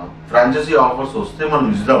ఇవ్వలేదన్న. ఫ్రాంచైజీ ఆఫర్స్ వస్తే మనం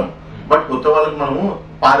ఇద్దాం, బట్ కొత్త వాళ్ళకి మనము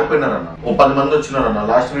పారిపోయినారన్న. ఓ 10 మంది వచ్చినారన్న,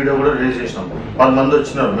 లాస్ట్ వీడియో కూడా రిలీజ్ చేసినాం. 10 మంది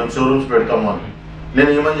వచ్చినారు, మేము షోరూమ్స్ పెడతాము అని. నేను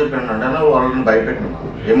ఏమని చెప్పాను అంటే, వాళ్ళని భయపెట్టినా.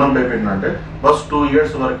 ఏమని భయపెట్టినా అంటే, బస్ 2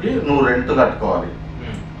 ఇయర్స్ వరకు నువ్వు రెంట్ కట్టుకోవాలి,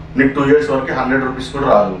 నీకు 2 ఇయర్స్ వరకు 100 రూపీస్ కూడా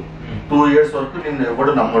రాదు, 2 ఇయర్స్ వరకు నిన్ను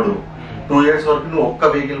ఎవడు నమ్మడు, 2 ఇయర్స్ వరకు నువ్వు ఒక్క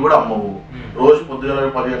వెహికల్ కూడా అమ్మవు, రోజు పొద్దుగల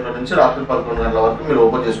 10 గంటల నుంచి రాత్రి 11 గంటల వరకు మీరు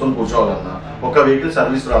ఓపెన్ చేసుకొని కూర్చోవాలన్నా, ఒక్క వెహికల్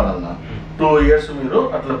సర్వీస్ రాదన్నా, 2 ఇయర్స్ మీరు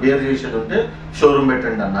అట్లా బేర్ చేసేది ఉంటే షోరూమ్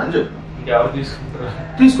పెట్టండి అన్న అని చెప్పిన.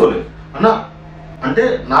 తీసుకోలేదు అన్న. అంటే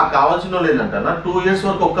నాకు కావాల్సిన లేదంటే అన్న, 2 ఇయర్స్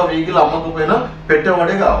వరకు ఒక్క వెహికల్ అమ్మకపోయినా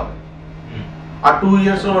పెట్టేవాడే కావాలి. ఆ 2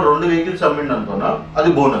 ఇయర్స్ లో 2 వెహికల్స్ అమ్మిండి అనుకున్నా,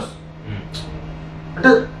 అది బోనస్.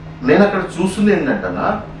 అంటే నేను అక్కడ చూస్తుంది ఏంటంటే,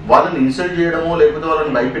 వాళ్ళని ఇన్సల్ట్ చేయడమో లేకపోతే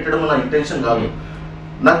వాళ్ళని భయపెట్టడమో నా ఇంటెన్షన్ కాదు.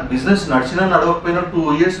 నాకు బిజినెస్ నడిచినా నడవకపోయినా 2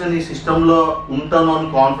 ఇయర్స్ నేను ఈ సిస్టమ్ లో ఉంటాను అని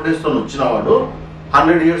కాన్ఫిడెన్స్ తో వచ్చిన వాడు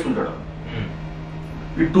 100 ఇయర్స్ ఉంటాడు.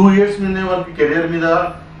 ఈ 2 ఇయర్స్ మీద వాళ్ళకి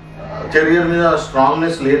కెరియర్ మీద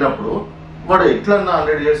స్ట్రాంగ్నెస్ లేనప్పుడు వాడు ఎట్లా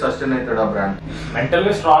 100 ఇయర్స్ సస్టైన్ అవుతాడు ఆ బ్రాండ్. మెంటల్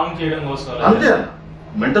గా స్ట్రాంగ్ చేయడం కోసం అంతే అన్న.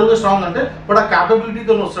 మెంటల్ గా స్ట్రాంగ్ అంటే వాడు ఆ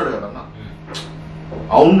క్యాపబిలిటీతో వస్తాడు కదన్నా.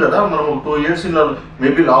 అవును కదా, మనం 2 ఇయర్స్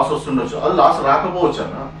మేబీ లాస్ వస్తుండొచ్చు, అది లాస్ రాకపోవచ్చు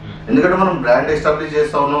అన్న. ఎందుకంటే మనం బ్రాండ్ ఎస్టాబ్లిష్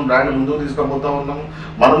చేస్తా ఉన్నాం, బ్రాండ్ ముందుకు తీసుకుపోతా ఉన్నాం,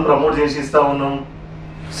 మనం ప్రమోట్ చేసి ఇస్తా ఉన్నాం,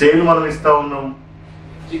 సేల్ మనం ఇస్తా ఉన్నాం.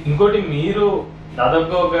 ఇంకోటి, మీరు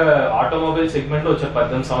దాదాపుగా ఒక ఆటోమొబైల్ సెగ్మెంట్ లో వచ్చారు,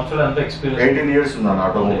 18 సంవత్సరాలు అంత ఎక్స్పీరియన్స్, 18 ఇయర్స్ ఉన్నాను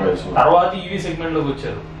ఆటోమొబైల్స్. తర్వాత ఈవీ సెగ్మెంట్ లోకి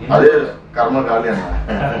వచ్చారు. అదే కర్మ గాలి అన్న.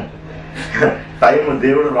 టైం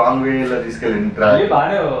దేవుడు రాంగ్ వే లో తీసుకెళ్ళి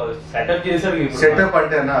సెటప్ చేశారు. సెటప్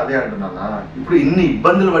అంటే అన్న అదే అంటున్నా, ఇప్పుడు ఇన్ని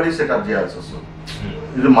ఇబ్బందులు పడి సెటప్ చేయాల్సి వస్తుంది.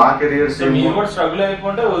 ఇది మా కెరియర్ స్ట్రగుల్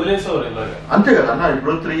అయిపోతే వదిలేసేవారు అంతే కదన్నా.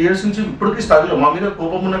 ఇప్పుడు 3 ఇయర్స్ నుంచి ఇప్పటికీ స్ట్రగుల్. మా మీద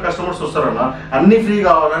కోపం ఉన్న కస్టమర్స్ వస్తారన్న, అన్ని ఫ్రీ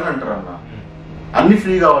కావాలని అంటారు అన్న, అన్ని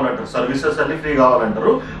ఫ్రీ కావాలంటారు, సర్వీసెస్ అన్ని ఫ్రీ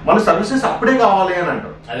కావాలంటారు, మళ్ళీ సర్వీసెస్ అప్పుడే కావాలి అని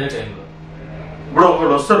అంటారు. అదే టైంలో ఇప్పుడు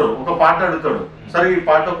ఒకడు వస్తారు, ఒక పాట అడుగుతాడు, సరే ఈ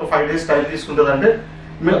పాట ఒక 5 days టైం తీసుకుంటుంది అంటే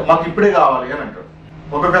మాకు ఇప్పుడే కావాలి అని అంటాడు.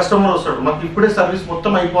 ఒక కస్టమర్ వస్తాడు, మాకు ఇప్పుడే సర్వీస్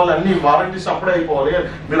మొత్తం అయిపోవాలి, అన్ని వారంటీస్ అప్పుడే అయిపోవాలి,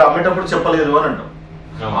 మీరు అమ్మేటప్పుడు చెప్పలేదు అని అంటారు.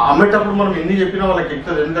 అమ్మేటప్పుడు మనం ఎన్ని చెప్పినా వాళ్ళకి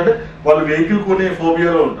ఎక్కుతుంది, ఎందుకంటే వాళ్ళు వెహికల్ కొనే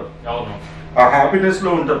ఫోబియాలో ఉంటారు, ఆ హ్యాపీనెస్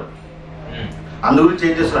లో ఉంటారు. అందుగురించి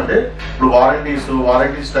ఏం చేస్తారంటే, ఇప్పుడు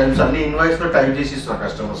వారంటీస్ టైమ్స్ అన్ని ఇన్వాయిస్ లో టైప్ చేసి ఇస్తారు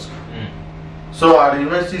కస్టమర్స్. సో ఆ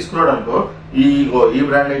ఇన్వాయిస్ తీసుకున్నాడు అనుకో, ఈ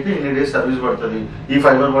బ్రాండ్ అయితే ఇన్ని డేస్ సర్వీస్ పడుతుంది, ఈ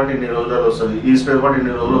ఫైబర్ పార్ట్ ఇన్ని రోజులు వస్తుంది, ఈ స్పేర్ పార్ట్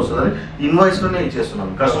ఇన్ని రోజులు వస్తుంది అని ఇన్వాయిస్ లోనే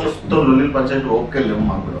ఇచ్చేస్తున్నాను. కస్టమర్స్ తో లొల్లిల్ పంచాయతీ ఓకే లేవు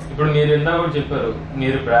మాకు కూడా. ఇప్పుడు మీరు ఇందాక కూడా చెప్పారు,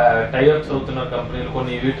 మీరు టైఅప్స్ అవుతున్న కంపెనీలు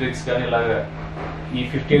కొన్ని ఈవీ ట్రిక్స్ కానీ ఇలాగా ఈ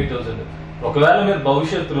 58,000, ఒకవేళ మీరు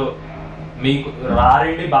భవిష్యత్తులో మీకు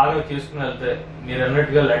రారెండి బాగా చేసుకుని వెళ్తే మీరు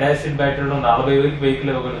అన్నట్టుగా లెడ్ యాసిడ్ బ్యాటరీలో 40,000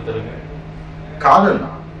 వెహికల్ ఇవ్వగలుగుతారు మీరు?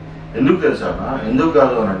 కాదన్నా, ఎందుకు తెలుసా అన్న, ఎందుకు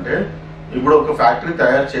కాదు అని అంటే, ఇప్పుడు ఒక ఫ్యాక్టరీ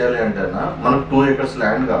తయారు చేయాలి అంటే మనకు 2 acres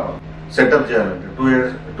ల్యాండ్ కావాలి, సెటప్ చేయాలంటే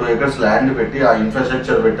 2 acres ల్యాండ్ పెట్టి ఆ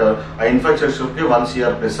ఇన్ఫ్రాస్ట్రక్చర్ పెట్టారు. ఆ ఇన్ఫ్రాస్ట్రక్చర్కి 1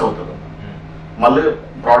 CR ప్లస్ అవుతుంది. మళ్ళీ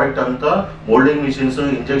ప్రోడక్ట్ అంతా moulding machines,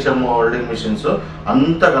 injection moulding machines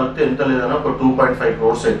అంతా కలిపితే ఎంత లేదన్నా ఒక 2.5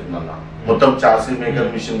 crores అవుతుందన్న. మొత్తం చాసీ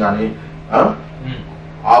మేకర్ మిషన్ కానీ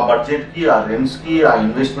ఆ బడ్జెట్ కి, ఆ రెంట్స్ కి, ఆ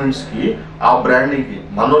ఇన్వెస్ట్మెంట్స్ కి, ఆ బ్రాండింగ్ కి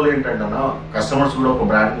మనోళ్ళు ఏంటంటే కస్టమర్స్ కూడా ఒక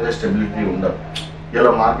బ్రాండ్ మీద స్టెబిలిటీ ఉండదు.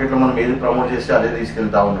 ఇలా మార్కెట్ లో మనం ఏది ప్రమోట్ చేస్తే అదే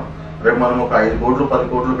తీసుకెళ్తా ఉన్నాం. రేపు మనం ఒక 5 కోట్లు 10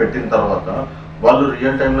 కోట్లు పెట్టిన తర్వాత వాళ్ళు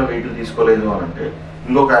రియల్ టైమ్ లో వెహికల్ తీసుకోలేదు అని అంటే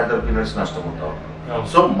ఇంకొక ఎంటర్‌ప్రెన్యూర్స్ నష్టపోతా ఉంటాం.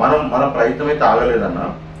 సో మన ప్రయత్నం అయితే ఆగలేదన్నా.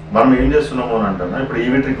 మనం ఏం చేస్తున్నాము అని అంటున్నా, ఇప్పుడు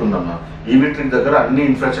ఈవీట్రిక్ ఉందన్న, ఈవీట్రిక్ దగ్గర అన్ని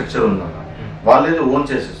ఇన్ఫ్రాస్ట్రక్చర్ ఉందన్న. వాళ్ళేది ఓన్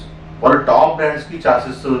చేసేసి వాళ్ళు టాప్ బ్రాండ్స్ కి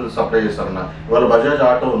చాసెస్ సప్లై చేస్తారన్న. ఇవాళ బజాజ్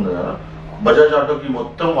ఆటో ఉంది కదా, బజాజ్ ఆటోకి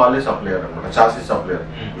మొత్తం వాళ్ళే సప్లయర్ అనమాట, చాసెస్ సప్లయర్.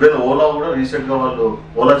 ఈవెన్ ఓలా కూడా రీసెంట్ గా వాళ్ళు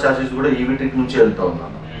ఓలా చాసెస్ కూడా ఈవీట్రిక్ నుంచి వెళ్తా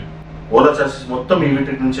ఉందన్న. ఓలా చాసెస్ మొత్తం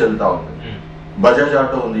ఈవీట్రిక్ నుంచి వెళ్తా ఉంది. బజాజ్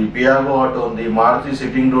ఆటో ఉంది, పియాగో ఆటో ఉంది, మారుతి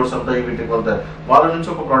సిట్టింగ్ డోర్స్ అంతా ఈవీట్రిక్ వెళ్తాయి. వాళ్ళ నుంచి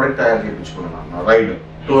ఒక ప్రోడక్ట్ తయారు చేయించుకున్నాను రైడ్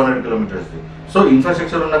 200 kilometers. సో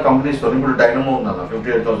ఇన్ఫ్రాస్ట్రక్చర్ ఉన్న కంపెనీస్ తో ఇప్పుడు డైనమో ఉందన్న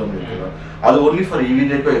 58,000, అది only for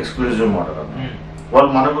EVdekho exclusive model అన్న. వాళ్ళు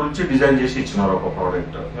మన గురించి డిజైన్ చేసి ఇచ్చినారు ఒక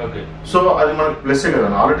ప్రోడక్ట్. సో అది మనకు ప్లస్ కదా,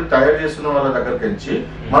 ఆల్రెడీ తయారు చేస్తున్న వాళ్ళ దగ్గరికి వచ్చి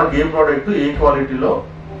మనకి ఏ ప్రోడక్ట్ ఏ క్వాలిటీలో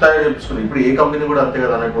తయారు చేయించుకున్నాం. ఇప్పుడు ఏ కంపెనీ కూడా అంతే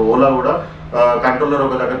కదా, ఇప్పుడు ఓలా కూడా కంట్రోలర్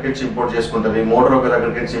ఒక దగ్గరికి వచ్చి ఇంపోర్ట్ చేసుకుంటది, మోటార్ ఒక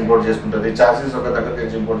దగ్గరికి వచ్చి ఇంపోర్ట్ చేసుకుంటది, చాసెస్ ఒక దగ్గరికి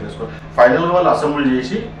వచ్చి ఇంపోర్ట్ చేసుకుంటారు. ఫైనల్ గా వాళ్ళు అసెంబుల్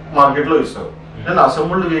చేసి మార్కెట్ లో ఇస్తారు. నేను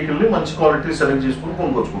అసెంబుల్డ్ వెహికల్ ని మంచి క్వాలిటీ సెలెక్ట్ చేసుకుని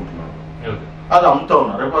కొనుక్కొచ్చుకుంటున్నాను. అది అమ్ముతా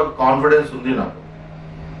ఉన్నా. రేపు కాన్ఫిడెన్స్ ఉంది నాకు,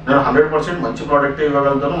 నేను 100% మంచి ప్రోడక్ట్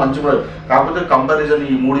ఇవ్వగలుగుతాను. మంచి కాకపోతే కంపారిజన్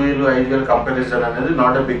ఈ 3,000 5,000 కంపారిజన్ అనేది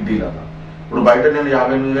నాట్ ఎ బిగ్ డీల్ అన్న. ఇప్పుడు బయట నేను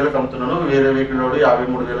 58,000 అమ్ముతున్నాను, వేరే వెహికల్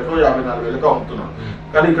 53,000 54,000 అమ్ముతున్నాను.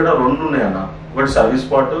 కానీ ఇక్కడ 2 ఉన్నాయన్న, ఒకటి service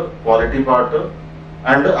part, quality part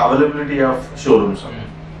and availability of showrooms.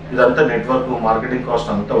 ఇదంతా నెట్వర్క్ మార్కెటింగ్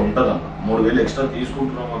కాస్ట్ అంతా ఉంటుందన్న. 3,000 ఎక్స్ట్రా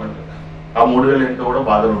తీసుకుంటున్నాం అంటే ఆ 3,000 ఇంకా కూడా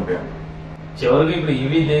బాధలు ఉంటాయి. చివరికి ఇప్పుడు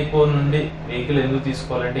EVdekho నుండి వెహికల్ ఎందుకు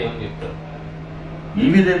తీసుకోవాలంటే ఏం చెప్తారు?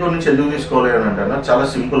 EVdekho నుంచి ఎందుకు తీసుకోవాలి అని అంటే అన్న, చాలా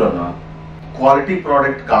సింపుల్ అన్న. క్వాలిటీ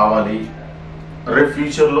ప్రోడక్ట్ కావాలి, రేపు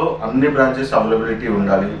ఫ్యూచర్ లో అన్ని బ్రాంచెస్ అవైలబిలిటీ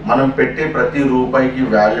ఉండాలి, మనం పెట్టే ప్రతి రూపాయికి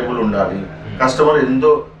వాల్యుబుల్ ఉండాలి. కస్టమర్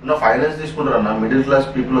ఎంతో ఫైనాన్స్ తీసుకుంటారన్న, మిడిల్ క్లాస్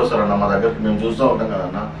పీపుల్ వస్తారన్న మా దగ్గరికి, మేము చూస్తూ ఉంటాం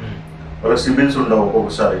కదన్న. వాళ్ళకి సిబిల్స్ ఉండవు,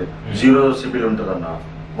 ఒక్కొక్కసారి 0 సిబిల్ ఉంటుందన్న.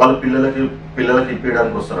 వాళ్ళ పిల్లలకి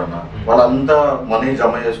ఇప్పించడానికి వస్తారన్న. వాళ్ళంతా మనీ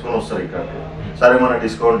జమ చేసుకుని వస్తారు ఇక్కడికి. సరే మన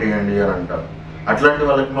డిస్కౌంట్ ఇవ్వండి అని అంటారు. అట్లాంటి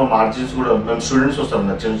వాళ్ళకి మా మార్జిన్స్ కూడా, మేము స్టూడెంట్స్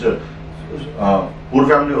వస్తారన్న, చిన్న పూర్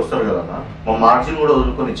ఫ్యామిలీ వస్తారు కదన్న, మా మార్జిన్ కూడా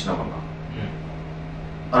వదులుకొని ఇచ్చినామన్నా.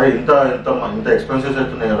 అరే ఇంత ఎక్స్పెన్సెస్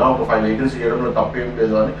అవుతున్నాయి కదా, ఒక 5 vehicles ఇవ్వడంలో తప్పేం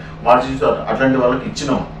లేదు అని మార్జిన్స్ అట్లాంటి వాళ్ళకి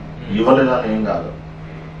ఇచ్చినాం, ఇవ్వలేదని ఏం కాదు.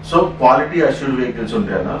 So quality assured vehicles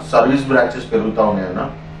ఉంటాయన్న, service branches పెరుగుతా ఉన్నాయన్న.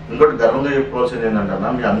 ఇంకోటి గర్వంగా చెప్పుకోవాల్సింది ఏంటంటే అన్న,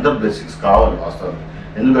 మీ అందరు బ్లెస్సింగ్స్ కావాలి వాస్తవానికి.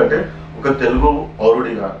 ఎందుకంటే ఒక తెలుగు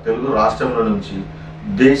పౌరుడిగా తెలుగు రాష్ట్రంలో నుంచి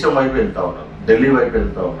దేశం వైపు వెళ్తా ఉన్నాను, ఢిల్లీ వైపు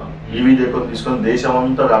వెళ్తా ఉన్నాను. EVdekho తీసుకొని దేశం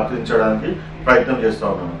అంతా వ్యాప్తించడానికి ప్రయత్నం చేస్తా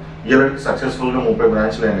ఉన్నాను. ఇలాంటి సక్సెస్ఫుల్ గా 30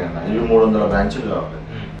 బ్రాంచ్లు అయినాయి అన్న. ఇవి 300 బ్రాంచ్లు కావాలి.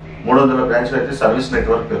 300 బ్రాంచ్లు అయితే సర్వీస్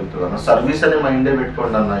నెట్వర్క్ పెరుగుతుంది అన్న. సర్వీస్ అనే మైండే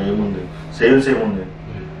పెట్టుకోండి అన్న. ఏముంది, సేల్స్ ఏముంది.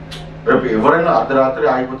 రేపు ఎవరైనా అర్ధరాత్రి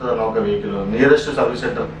ఆగిపోతుంది అన్న ఒక వెహికల్, నియరెస్ట్ సర్వీస్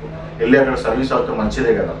సెంటర్ వెళ్ళి అక్కడ సర్వీస్ అవుతే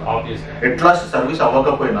మంచిదే కదా. ఎట్లాస్ట్ సర్వీస్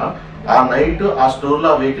అవ్వకపోయినా ఆ నైట్ ఆ స్టోర్ లో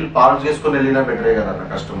ఆ వెహికల్ పార్క్ చేసుకుని వెళ్ళినా బెటరే కదా అన్న.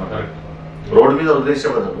 కస్టమర్ రోడ్డు మీద వదిలేసే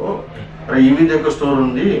బదులు EVdekho స్టోర్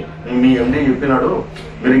ఉంది, మీ MD చెప్పినాడు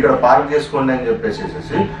మీరు ఇక్కడ పార్క్ చేసుకోండి అని చెప్పేసి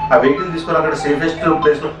ఆ వెహికల్ తీసుకొని అక్కడ సేఫెస్ట్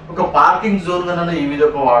ప్లేస్ లో ఒక పార్కింగ్ జోన్ గా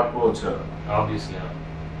EVdekho వాడుకోవచ్చు కదా.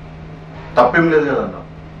 తప్పేం లేదు కదన్న.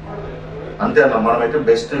 అంతే అన్న, మనమైతే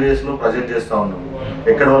బెస్ట్ వేస్ లో ప్రజెంట్ చేస్తా ఉన్నాము.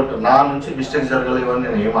 ఎక్కడ వరకు నా నుంచి మిస్టేక్స్ జరగలేవు అని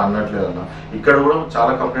నేను ఏం అనట్లేదు అన్న. ఇక్కడ కూడా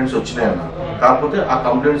చాలా కంప్లైంట్స్ వచ్చినాయన్న. కాకపోతే ఆ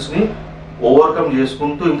కంప్లైంట్స్ ని ఓవర్కమ్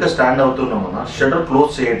చేసుకుంటూ ఇంకా స్టాండ్ అవుతున్నాం అన్న. షటర్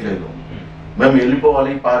క్లోజ్ చేయట్లేదు. మేము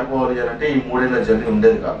వెళ్ళిపోవాలి పారిపోవాలి అని అంటే ఈ 3 ఏళ్ల జర్నీ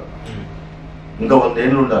ఉండేది కాదు, ఇంకా 100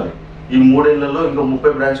 ఏళ్ళు ఉండాలి. ఈ 3 ఏళ్లలో ఇంకా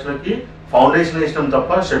 30 బ్రాంచ్లకి ఫౌండేషన్ వేసినాం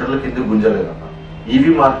తప్ప షటర్ల కింద గుంజలేదన్న. EV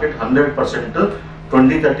మార్కెట్ 100%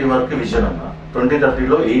 2030 వరకు విజన్ అన్న.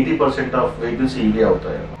 2030లో 80% ఆఫ్ వెహికల్స్ EV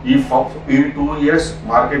అవుతాయి. ఈ 2 years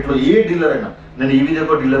మార్కెట్ లో ఏ డీలర్ అయినా, నేను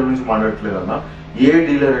EVdekho డీలర్ గురించి మాట్లాడట్లేదన్నా, ఏ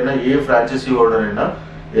డీలర్ అయినా ఏ ఫ్రాంచైజీ హోల్డర్ అయినా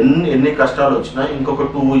ఎన్ని కష్టాలు వచ్చినా ఇంకొక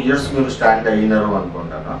 2 years మీరు స్టాండ్ అయినారు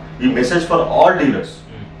అనుకుంటారా. ఈ message for all dealers,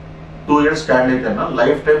 2 years stand అయితేనా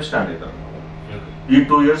లైఫ్ టైం స్టాండ్ అవుతారు. ఈ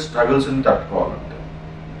 2 years స్ట్రగుల్స్ ని తట్టుకోవాలంటే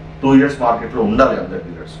 2 years మార్కెట్ లో ఉండాలి అందరు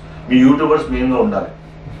డీలర్స్. మీ యూట్యూబర్స్ మెయిన్ గా ఉండాలి.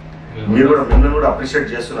 మీరు కూడా మిమ్మల్ని కూడా అప్రిషియేట్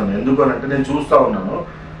చేస్తున్నాను. ఎందుకు అని అంటే నేను చూస్తా ఉన్నాను,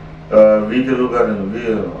 వీధులు కానీ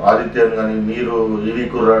ఆదిత్యన్ కానీ మీరు EV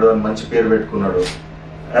కుర్రాడు అని మంచి పేరు పెట్టుకున్నాడు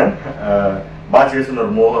అండ్ బాగా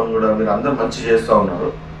చేస్తున్నారు. మోహన్ కూడా, మీరు అందరు మంచి చేస్తూ ఉన్నారు.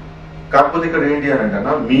 కాకపోతే ఇక్కడ ఏంటి అని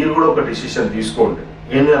అంటే మీరు కూడా ఒక డిసిషన్ తీసుకోండి.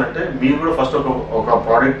 ఏంటి అంటే మీరు కూడా ఫస్ట్ ఒక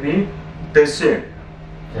ప్రోడక్ట్ ని టెస్ట్ చేయండి.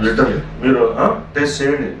 లిటరలీ మీరు టెస్ట్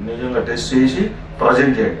చేయండి, నిజంగా టెస్ట్ చేసి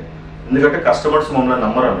ప్రజెంట్ చేయండి. ఎందుకంటే కస్టమర్స్ మమ్మల్ని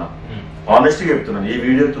నమ్మరన్న, ఆనెస్ట్గా చెప్తున్నాను, ఈ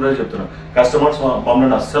వీడియో త్రూ చెప్తున్నాను. కస్టమర్స్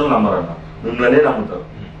మమ్మల్ని అస్సలు నమ్మరన్న, మిమ్మల్నే నమ్ముతారు.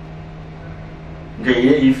 ఇంకా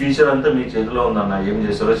ఈ ఫీచర్ అంతా మీ చేతిలో ఉందన్న, ఏం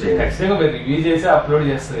చేస్తారో చేయండి.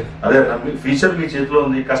 అదే ఫీచర్ మీ చేతిలో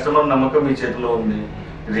ఉంది, కస్టమర్ నమ్మకం మీ చేతిలో ఉంది.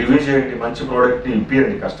 రివ్యూ చేయండి, మంచి ప్రోడక్ట్ ని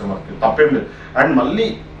ఇప్పియండి కస్టమర్ కి, తప్పేం లేదు. అండ్ మళ్ళీ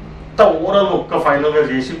ఓవరాల్ ఒక్క ఫైనల్ గా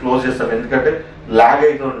చేసి క్లోజ్ చేస్తాను, ఎందుకంటే లాగ్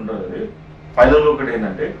అయితే ఉంటుంది. ఫైనల్ గా ఒకటి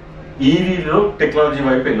ఏంటంటే ఈవీలో టెక్నాలజీ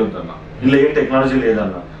వైపు వెళ్ళొద్దన్న. ఇలా ఏం టెక్నాలజీ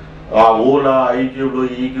లేదన్న. ఓలా ఐక్యూబ్లు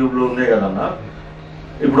ఈక్యూబ్లు ఉన్నాయి కదన్నా.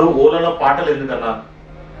 ఇప్పుడు ఓలాలో పాటలు ఎందుకన్నా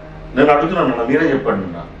నేను అడుగుతున్నాను, మీరే చెప్పండి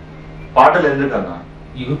అన్న. పాటలు ఎందుకన్నా?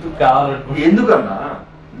 ఎందుకన్నా?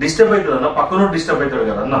 డిస్టర్బ్ అవుతుందన్నా, పక్కనోడు డిస్టర్బ్ అవుతాడు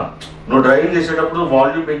కదన్నా. నువ్వు డ్రైవింగ్ చేసేటప్పుడు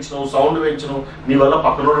వాల్యూమ్ పెంచినావు, సౌండ్ పెంచినావు, నీ వల్ల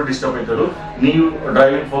పక్కనోడు డిస్టర్బ్ అవుతాడు, నీ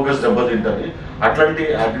డ్రైవింగ్ ఫోకస్ దెబ్బతింటది. అట్లాంటి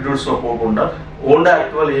యాటిట్యూడ్స్ లో పోకుండా హోండా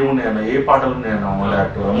యాక్టివాలు ఏమున్నాయన్న, ఏ పాటలు ఉన్నాయన్న హోండా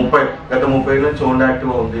యాక్టివా? గత 30 ఏళ్ళ నుంచి హోండా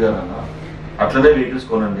యాక్టివా ఉంది కదన్నా. అట్లనే వెహికల్స్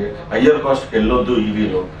కొనండి. హయ్యర్ కాస్ట్కి వెళ్ళొద్దు.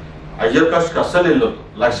 ఈవీలో హయ్యర్ కాస్ట్ కి అస్సలు వెళ్ళొద్దు.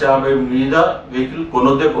 1,50,000 మీద వెహికల్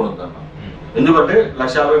కొనొద్దే అన్న. ఎందుకంటే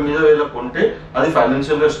 1,50,000 మీద వేల కొంటే అది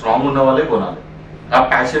ఫైనాన్షియల్ గా స్ట్రాంగ్ ఉన్న వాళ్ళే కొనాలి, ఆ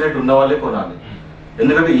ప్యాషనేట్ ఉన్న వాళ్ళే కొనాలి.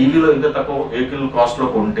 ఎందుకంటే ఈవీలో ఇంత తక్కువ వెహికల్ కాస్ట్ లో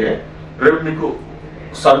కొంటే రేపు మీకు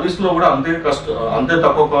సర్వీస్ లో కూడా అంతే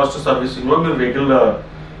తక్కువ కాస్ట్ సర్వీసింగ్ లో మీరు వెహికల్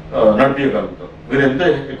నడిపించగలుగుతారు. మీరు ఎంత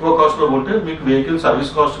ఎక్కువ కాస్ట్ లో కొంటే మీకు వెహికల్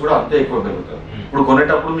సర్వీస్ కాస్ట్ కూడా అంతే ఎక్కువ పెరుగుతారు. ఇప్పుడు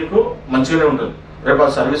కొనేటప్పుడు మీకు మంచిగానే ఉంటుంది. రేపు ఆ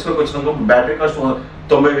సర్వీస్ లోకి వచ్చినాక బ్యాటరీ కాస్ట్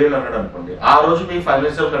 90,000 అన్నాడు అనుకోండి, ఆ రోజు మీ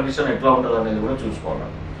ఫైనాన్షియల్ కండిషన్ ఎట్లా ఉంటుంది అనేది కూడా చూసుకోవాలి.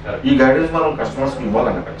 ఈ గైడెన్స్ మనం కస్టమర్స్ కి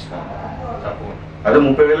ఇవ్వాలన్న ఖచ్చితంగా. అదే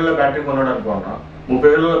 30,000 బ్యాటరీ కొన్నాడు అనుకోన్నా,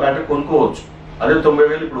 30,000 బ్యాటరీ కొనుక్కోవచ్చు. అదే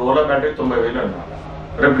 90,000 ఇప్పుడు ఓలా బ్యాటరీ 90,000 అన్నా,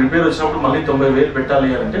 రేపు రిపేర్ వచ్చినప్పుడు మళ్ళీ 90,000 పెట్టాలి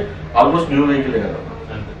అంటే ఆల్మోస్ట్ న్యూ వెహికల్ కదా,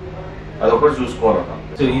 అదొకటి చూసుకోవాలన్నా.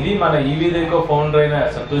 సో ఇది మన EVdekho ఫౌండర్ అయిన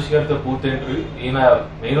సంతోష్ గారితో పూర్తి ఇంటర్వ్యూ. ఈయన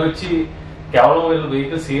మెయిన్ వచ్చి కేవలం వీళ్ళు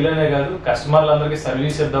వెహికల్ సేల్ అనే కాదు, కస్టమర్లందరికీ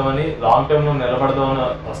సర్వీస్ ఇద్దామని, లాంగ్ టర్మ్ లో నిలబడదామని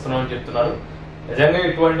వస్తున్నామని చెప్తున్నారు. నిజంగా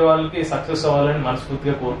ఇటువంటి వాళ్ళకి సక్సెస్ అవ్వాలని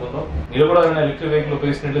మనస్ఫూర్తిగా కోరుకుందాం. మీరు కూడా ఏమైనా ఎలక్ట్రిక్ వెహికల్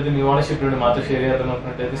ఉపయోగిస్తున్నట్లయితే మీ ఓనర్షిప్ మాతో షేర్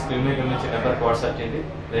చేయాలనుకున్నట్లయితే స్క్రీన్ మీద గమనించే నెంబర్కి వాట్సాప్ చేయండి,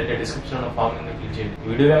 లేదంటే డిస్క్రిప్షన్ లో ఫామ్ క్లిక్ చేయండి.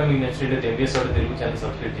 వీడియో కానీ మీకు నచ్చినట్లయితే MVS తెలుగు ఛానల్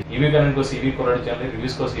సబ్స్క్రైబ్ చేయండి. ఈవీ కరెంట్ కోసం ఈవీ కుర్రాడు ఛానల్,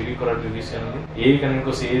 రివ్యూస్ కోసం ఈవీ కుర్రాడు రివ్యూస్ ఛానల్, ఏవీ కరెంట్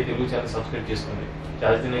కోసం ఏ తెలుగు ఛానల్ సబ్స్క్రైబ్ చేసుకోండి.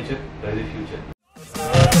 Charge the nature, drive the future.